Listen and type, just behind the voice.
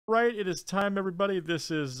right, it is time, everybody.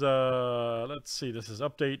 This is, let's see, this is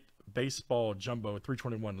Update Baseball Jumbo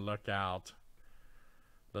 321. Look out.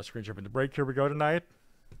 Let's screen share in the break. Here we go tonight.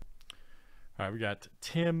 All right, we got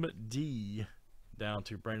Tim D down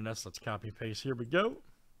to Brandon S. Let's copy and paste. Here we go.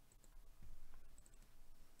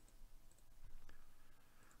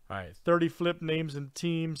 All right, 30 flip names and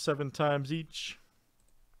teams, 7 times each.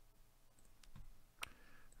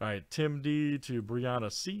 All right, Tim D to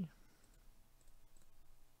Brianna C.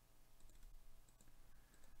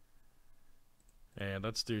 And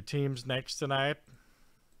let's do teams next tonight.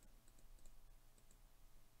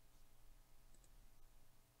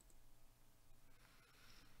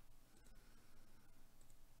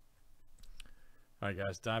 All right,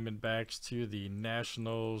 guys, Diamondbacks to the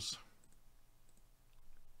Nationals.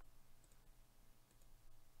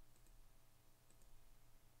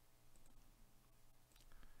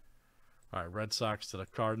 All right, Red Sox to the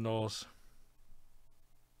Cardinals.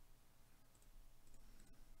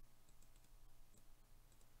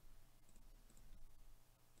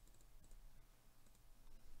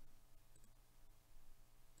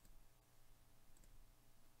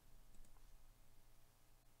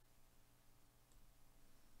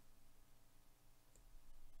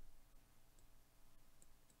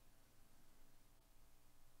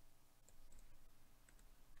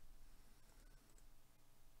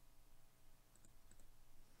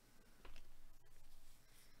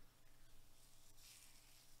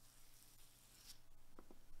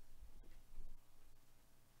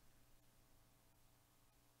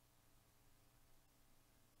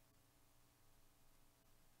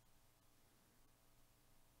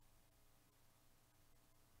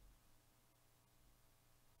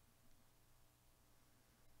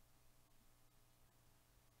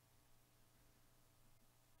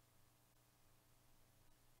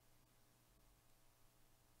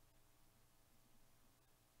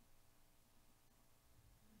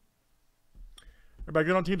 Everybody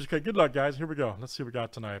good on teams? Okay, good luck, guys. Here we go. Let's see what we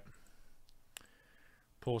got tonight.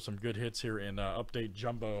 Pull some good hits here in Update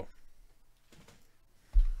Jumbo.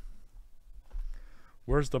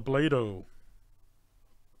 Where's the Blade-O?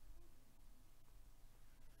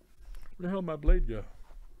 Where the hell did my blade go?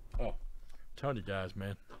 Oh, I'm telling you guys,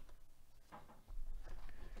 man.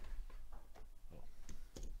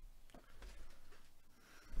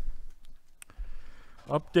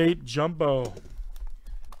 Update Jumbo.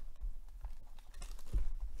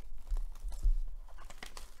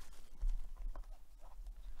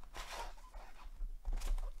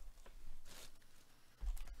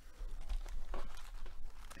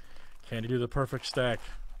 Can he do the perfect stack?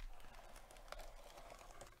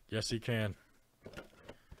 Yes, he can.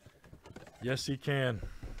 Yes, he can.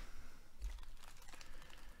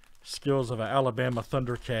 Skills of an Alabama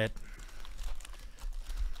Thundercat.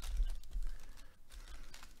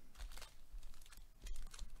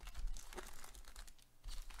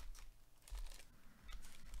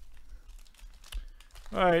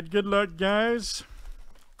 All right, good luck, guys.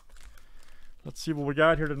 Let's see what we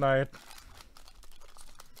got here tonight.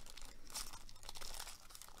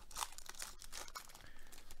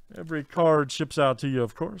 Every card ships out to you,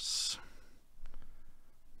 of course.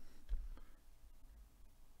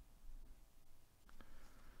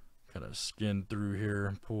 Kind of skinned through here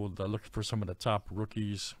and pulled, looking for some of the top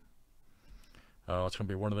rookies. Oh, it's going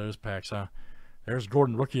to be one of those packs, huh? There's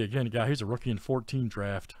Gordon, rookie again. He's a rookie in 14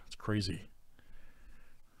 draft. It's crazy.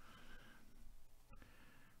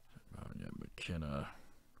 Oh, yeah, McKenna.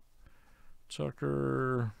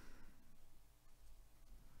 Tucker.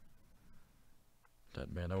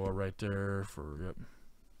 That Manoa right there for, yep.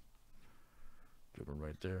 Good one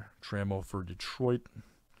right there. Trammell for Detroit.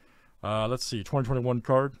 Let's see, 2021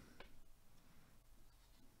 card.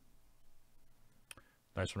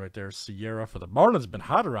 Nice one right there. Sierra for the Marlins. Been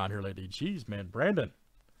hot around here lately. Jeez, man. Brandon.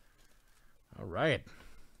 All right.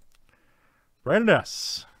 Brandon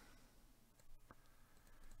S.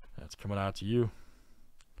 That's coming out to you.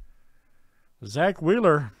 Zach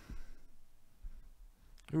Wheeler.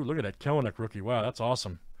 Ooh, look at that Kelenic rookie. Wow, that's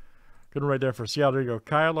awesome. Good one right there for Seattle. There you go.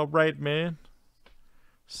 Kyle, all right, man.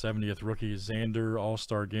 70th rookie, Xander,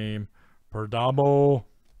 All-Star Game. Perdomo.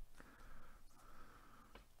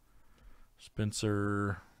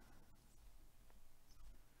 Spencer.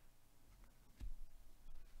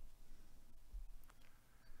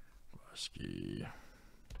 Husky.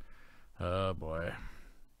 Oh, boy.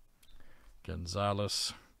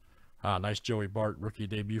 Gonzalez. Ah, nice Joey Bart rookie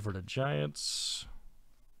debut for the Giants.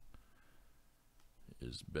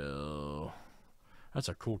 Isbell. That's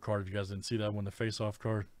a cool card. If you guys didn't see that one, the face-off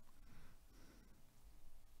card.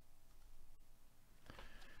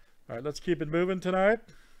 All right, let's keep it moving tonight.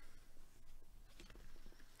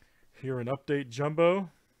 Here in Update Jumbo.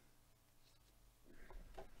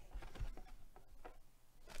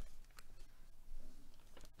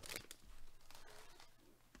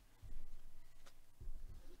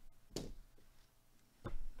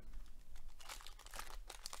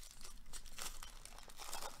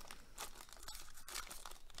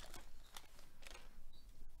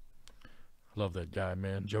 Love that guy,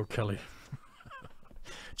 man. Joe Kelly.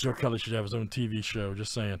 Joe Kelly should have his own TV show,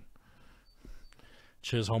 just saying.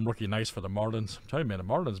 Chisholm rookie, nice for the Marlins. I'm telling you, man, the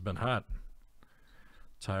Marlins been hot.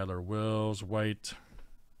 Tyler Wills, white.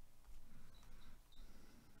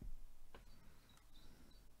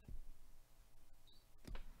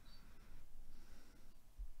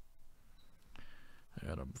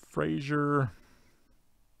 Adam Frazier.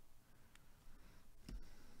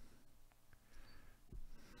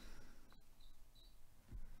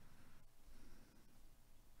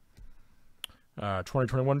 Uh,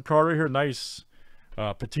 2021 Carter here, nice.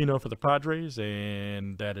 Patino for the Padres,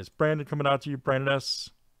 and that is Brandon coming out to you, Brandon S.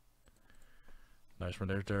 Nice one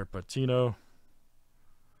there, Patino.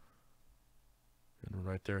 Good one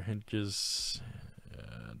right there, Hinkes,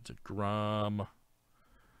 DeGrom.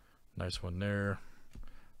 Nice one there.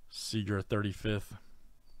 Seager, 35th.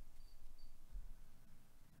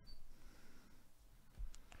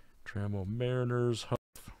 Trammell Mariners,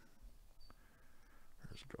 Huff.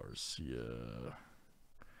 There's Garcia.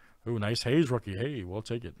 Ooh, nice Hayes rookie. Hey, we'll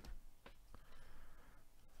take it.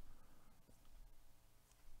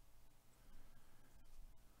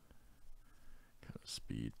 Kind of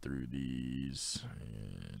speed through these.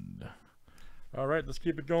 And all right, let's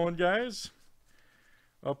keep it going, guys.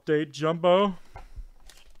 Update Jumbo.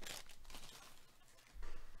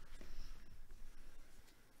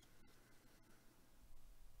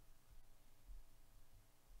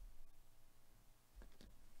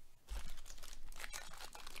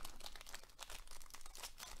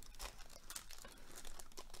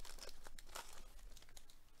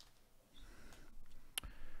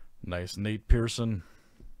 Nice Nate Pearson.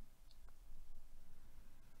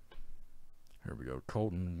 Here we go.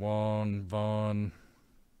 Colton Wong, Vaughn.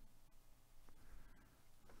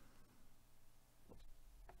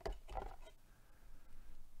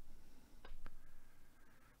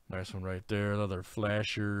 Nice one right there. Other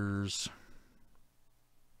flashers.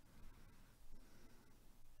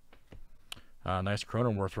 Nice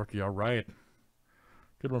Cronenworth rookie. All right.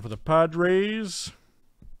 Good one for the Padres.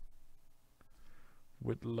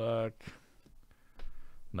 Whitlock.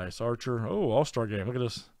 Nice Archer. Oh, all-star game. Look at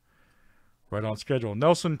this. Right on schedule.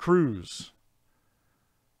 Nelson Cruz.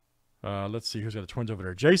 Let's see who's got the Twins over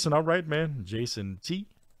there. Jason. All right, man. Jason T.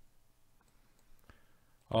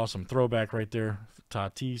 Awesome throwback right there.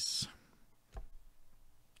 Tatis.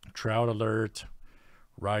 Trout alert.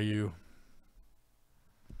 Ryu.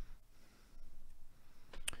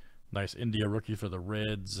 Nice India rookie for the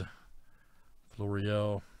Reds.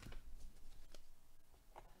 Florial.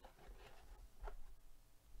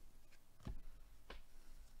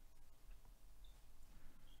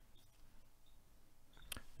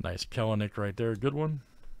 Nice Kellenick right there. Good one.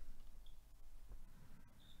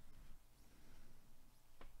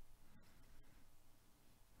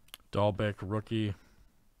 Dahlbeck rookie.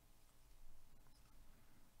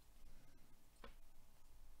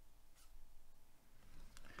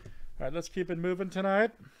 All right, let's keep it moving tonight.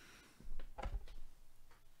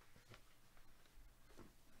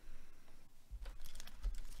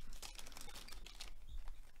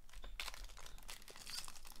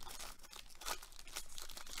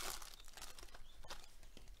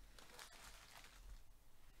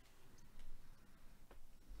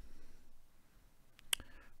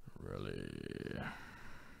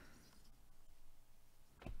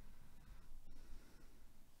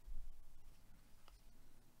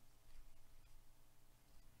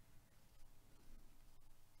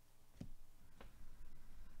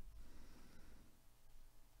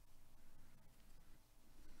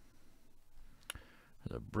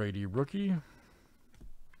 The Brady rookie.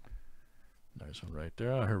 Nice one right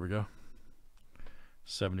there. Oh, here we go.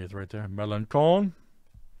 70th right there. Melancon.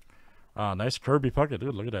 Nice Kirby Puckett.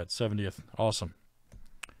 Dude, look at that. 70th. Awesome.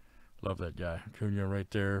 Love that guy. Cunha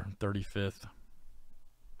right there. 35th.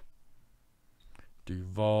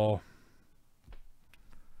 Duval.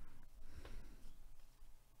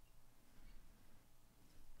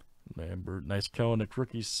 Lambert. Nice Kellenick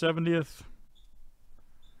rookie. 70th.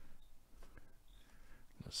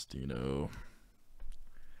 Stino.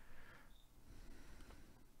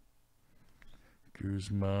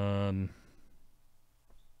 Guzman.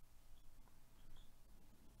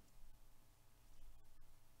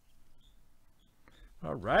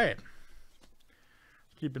 All right.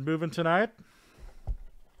 Keep it moving tonight.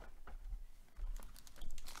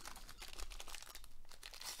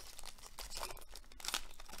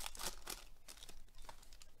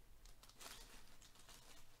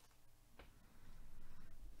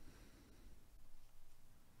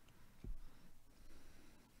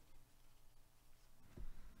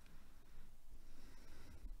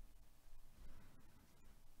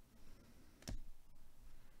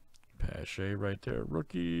 Shea right there,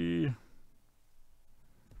 rookie.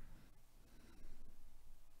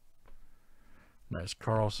 Nice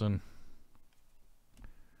Carlson.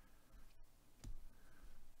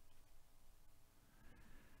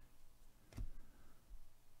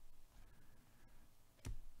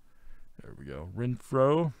 There we go.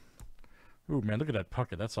 Renfro. Ooh, man, look at that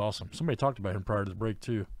Puckett. That's awesome. Somebody talked about him prior to the break,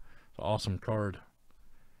 too. It's an awesome card.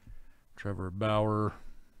 Trevor Bauer.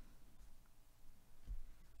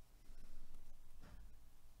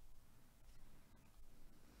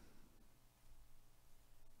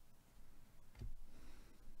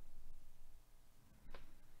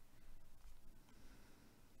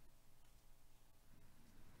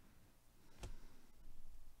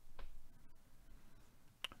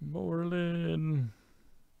 Moreland.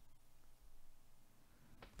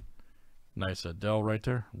 Nice Adele right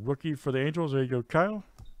there. Rookie for the Angels. There you go, Kyle. All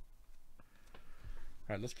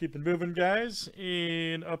right, let's keep it moving, guys.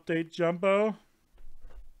 In update jumbo.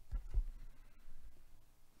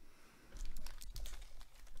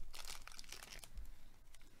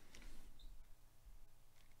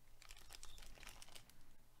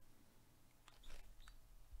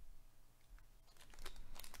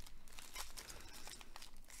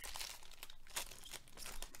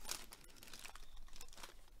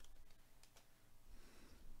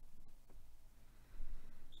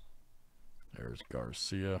 There's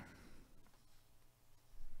Garcia.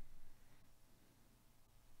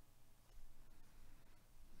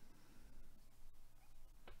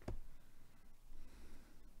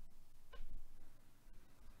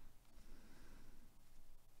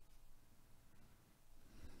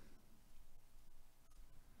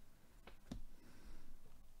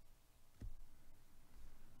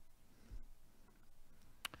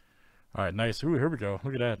 All right, nice. Ooh, here we go.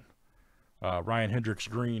 Look at that. Ryan Hendricks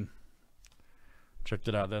green. Checked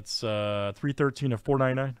it out. That's 313 of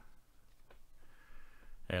 499.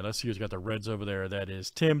 And let's see who's got the Reds over there. That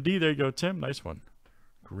is Tim D. There you go, Tim. Nice one.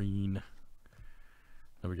 Green.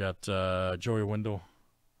 Then we got Joey Wendell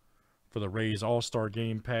for the Rays All-Star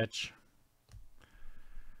Game patch.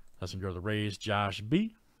 That's going to go to the Rays. Josh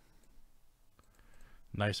B.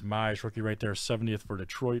 Nice Mize rookie right there. 70th for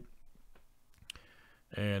Detroit.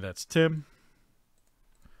 And that's Tim.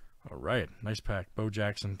 All right. Nice pack. Bo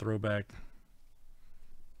Jackson throwback.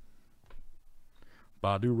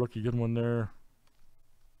 Badu rookie, good one there.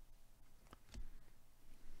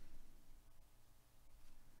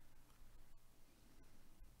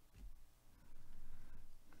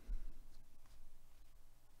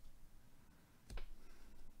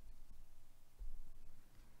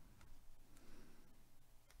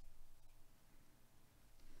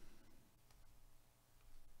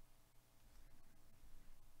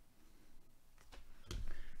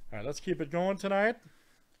 All right, let's keep it going tonight.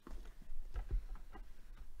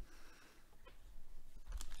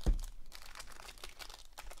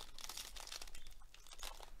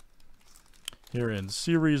 Here in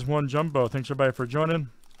Series 1 Jumbo. Thanks, everybody, for joining.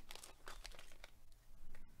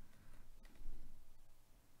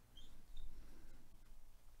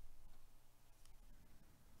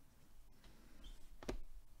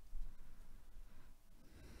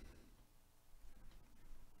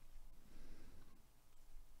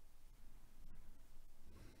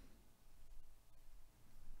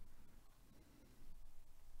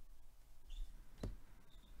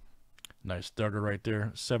 Nice Duggar right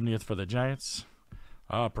there. 70th for the Giants.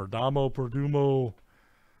 Perdomo.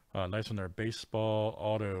 Nice one there. Baseball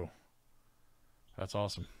auto. That's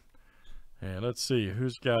awesome. And let's see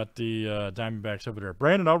who's got the Diamondbacks over there.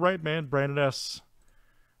 Brandon, all right, man. Brandon S.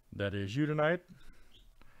 That is you tonight.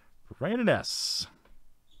 Brandon S.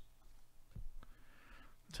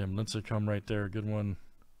 Tim Lincecum right there. Good one.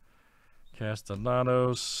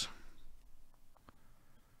 Castellanos.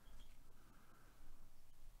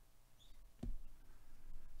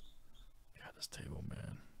 God, this table,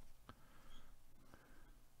 man.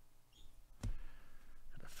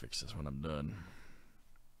 Gotta fix this when I'm done.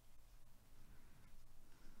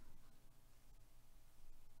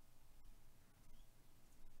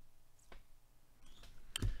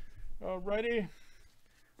 Alrighty.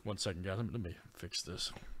 1 second, guys. Let me fix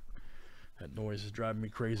this. That noise is driving me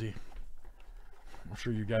crazy. I'm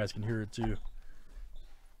sure you guys can hear it too.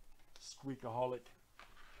 Squeakaholic.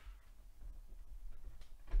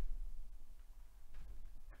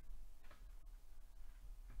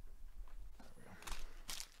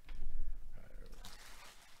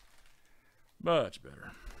 Much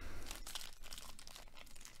better.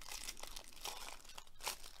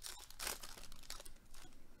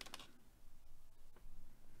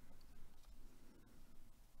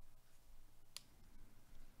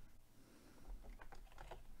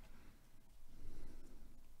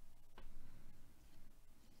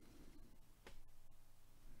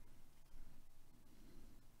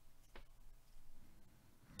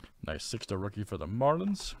 Nice 6-star rookie for the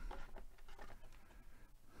Marlins.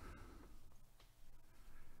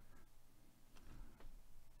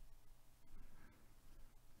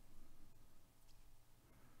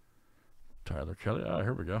 Tyler Kelly. Ah,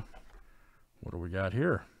 here we go. What do we got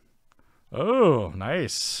here? Oh,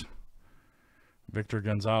 nice. Victor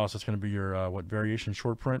Gonzalez. That's going to be your, what, variation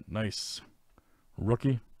short print? Nice.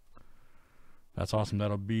 Rookie. That's awesome.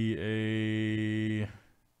 That'll be a...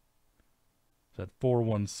 Is that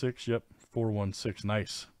 416? Yep, 416.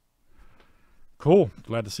 Nice. Cool.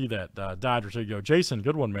 Glad to see that. Dodgers, there you go. Jason,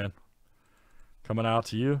 good one, man. Coming out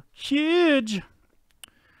to you. Huge.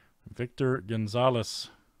 Victor Gonzalez.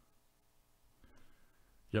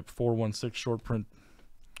 Yep, 416 short print.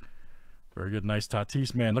 Very good. Nice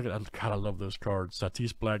Tatis, man. Look at that. God, I love those cards.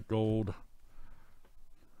 Tatis black gold.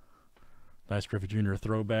 Nice Griffey Jr.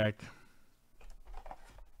 throwback.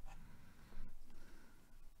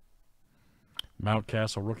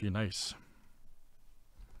 Mountcastle rookie. Nice.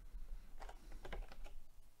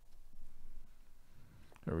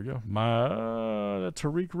 There we go. My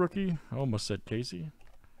Tariq rookie. I almost said Casey.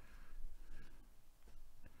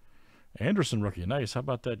 Anderson rookie. Nice. How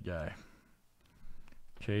about that guy?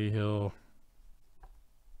 Cahill.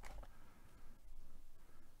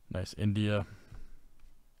 Nice India.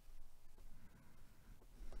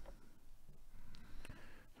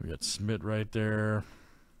 We got Smith right there.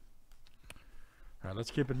 All right,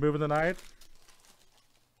 let's keep it moving tonight.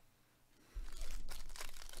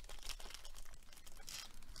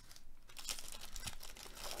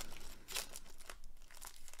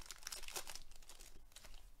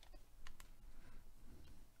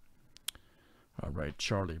 All right,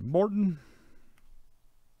 Charlie Morton.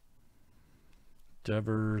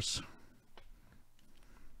 Devers.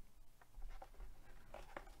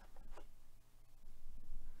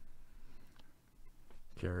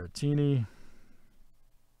 Caratini.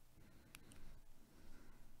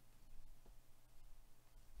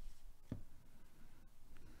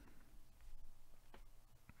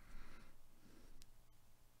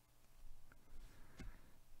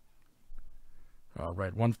 All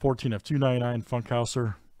right, 114 of 299,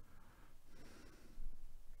 Funkhauser.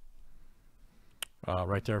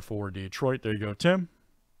 Right there for Detroit. There you go, Tim.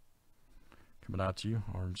 Coming out to you.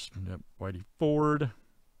 Orange, yep, Whitey Ford.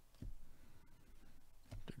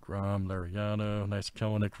 DeGrom, Lariano. Nice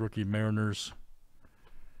Kelenic rookie, Mariners.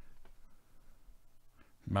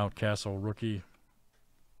 Mountcastle rookie.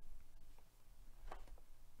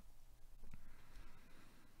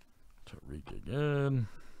 Tariq again.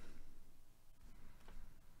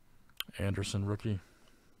 Anderson rookie.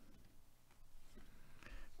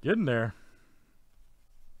 Getting there.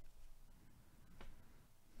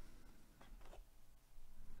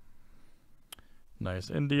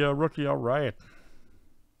 Nice India rookie. All right.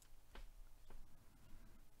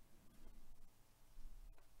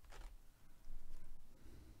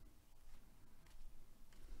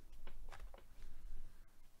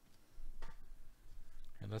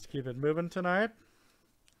 And let's keep it moving tonight.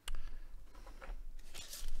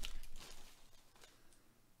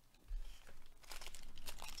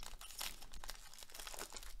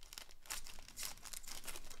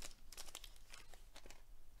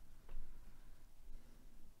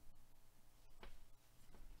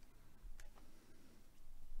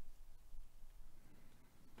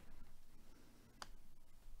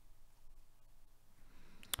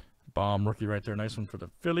 Bomb rookie right there. Nice one for the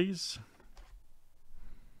Phillies.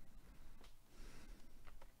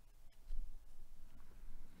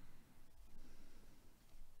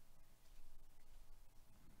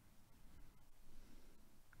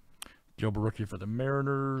 Gilbert rookie for the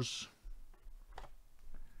Mariners.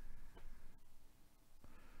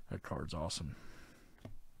 That card's awesome.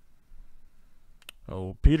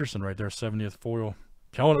 Oh, Peterson right there. 70th foil.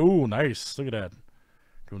 Kellen. Ooh, nice. Look at that.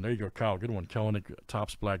 There you go, Kyle. Good one. Kelenic,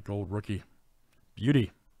 Topps black gold rookie.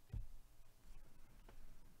 Beauty.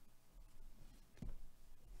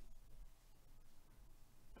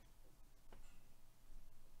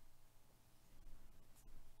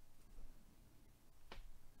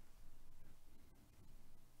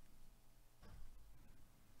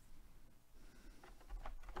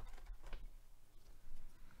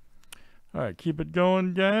 All right, keep it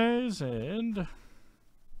going, guys, and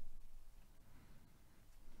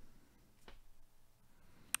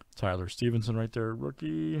Tyler Stevenson right there,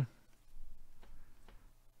 rookie.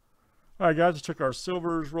 All right, guys, let's check our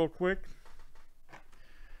silvers real quick.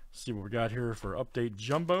 See what we got here for update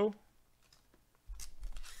jumbo.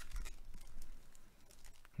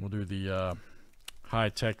 We'll do the high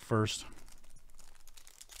tech first.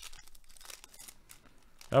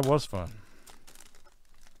 That was fun.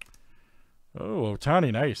 Oh,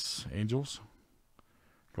 Otani, nice. Angels.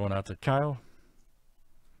 Going out to Kyle.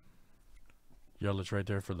 Yelich right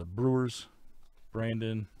there for the Brewers.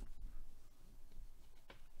 Brandon.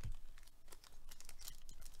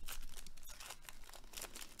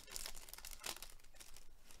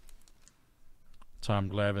 Tom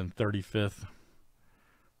Glavine, 35th.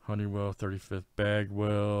 Honeywell, 35th.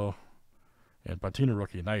 Bagwell. And Patina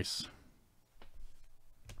rookie, nice.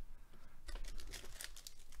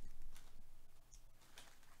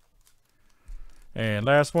 And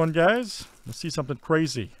last one, guys. Let's see something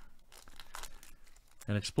crazy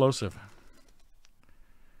and explosive.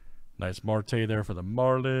 Nice Marte there for the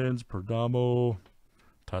Marlins. Perdomo,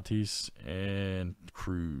 Tatis, and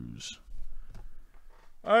Cruz.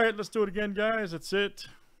 All right, let's do it again, guys. That's it.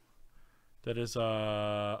 That is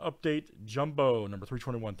update jumbo number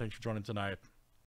 321. Thanks for joining tonight.